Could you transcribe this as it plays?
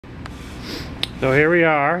So here we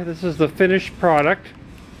are. This is the finished product.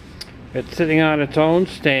 It's sitting on its own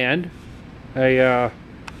stand. I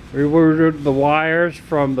rerouted the wires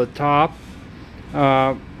from the top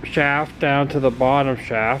shaft down to the bottom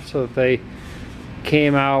shaft so that they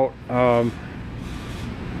came out from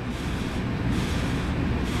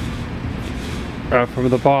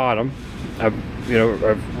the bottom.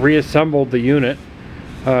 I've reassembled the unit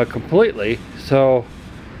completely. So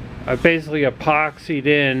I basically epoxied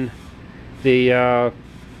in the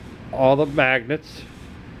all the magnets,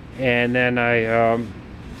 and then I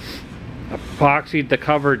epoxied the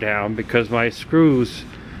cover down because my screws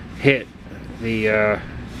hit the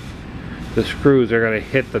screws are going to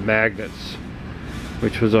hit the magnets,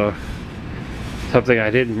 which was something I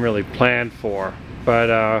didn't really plan for. But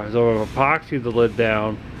so I've epoxied the lid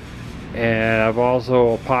down, and I've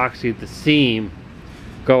also epoxied the seam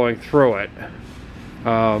going through it.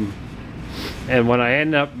 And when I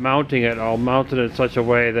end up mounting it, I'll mount it in such a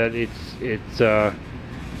way that it's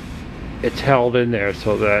held in there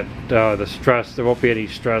so that there won't be any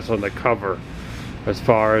stress on the cover as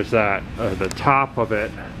far as that. The top of it,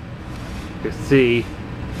 you see,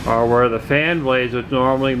 are where the fan blades would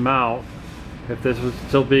normally mount if this was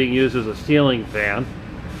still being used as a ceiling fan.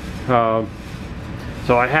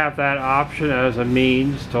 So I have that option as a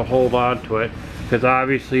means to hold on to it, because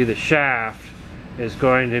obviously the shaft is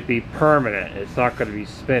going to be permanent. It's not going to be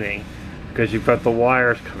spinning because you've got the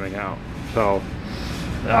wires coming out. So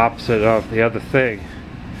the opposite of the other thing.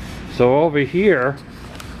 So over here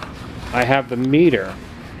I have the meter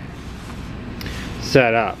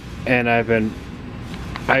set up, and I've been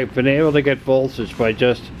able to get voltage by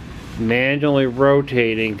just manually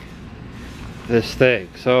rotating this thing.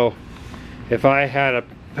 So if I had a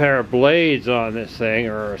pair of blades on this thing,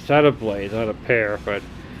 or a set of blades, not a pair, but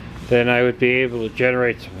then I would be able to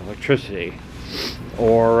generate some electricity,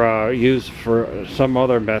 or use for some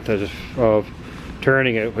other method of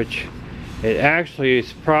turning it, which it actually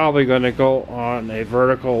is probably going to go on a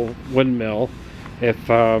vertical windmill. If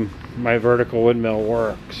my vertical windmill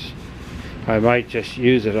works, I might just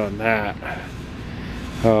use it on that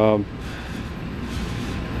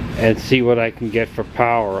and see what I can get for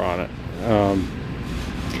power on it.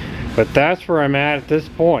 But that's where I'm at this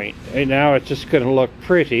point. Right now it's just going to look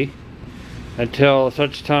pretty until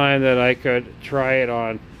such time that I could try it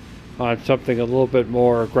on something a little bit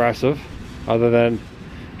more aggressive other than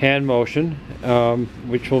hand motion,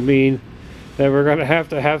 which will mean that we're going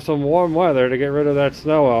to have some warm weather to get rid of that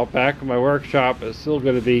snow out back. My workshop is still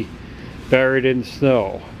going to be buried in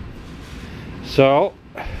snow. So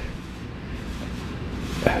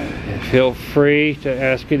feel free to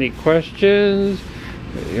ask any questions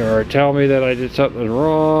or tell me that I did something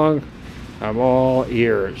wrong. I'm all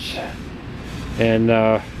ears. And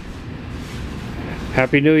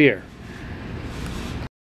Happy New Year.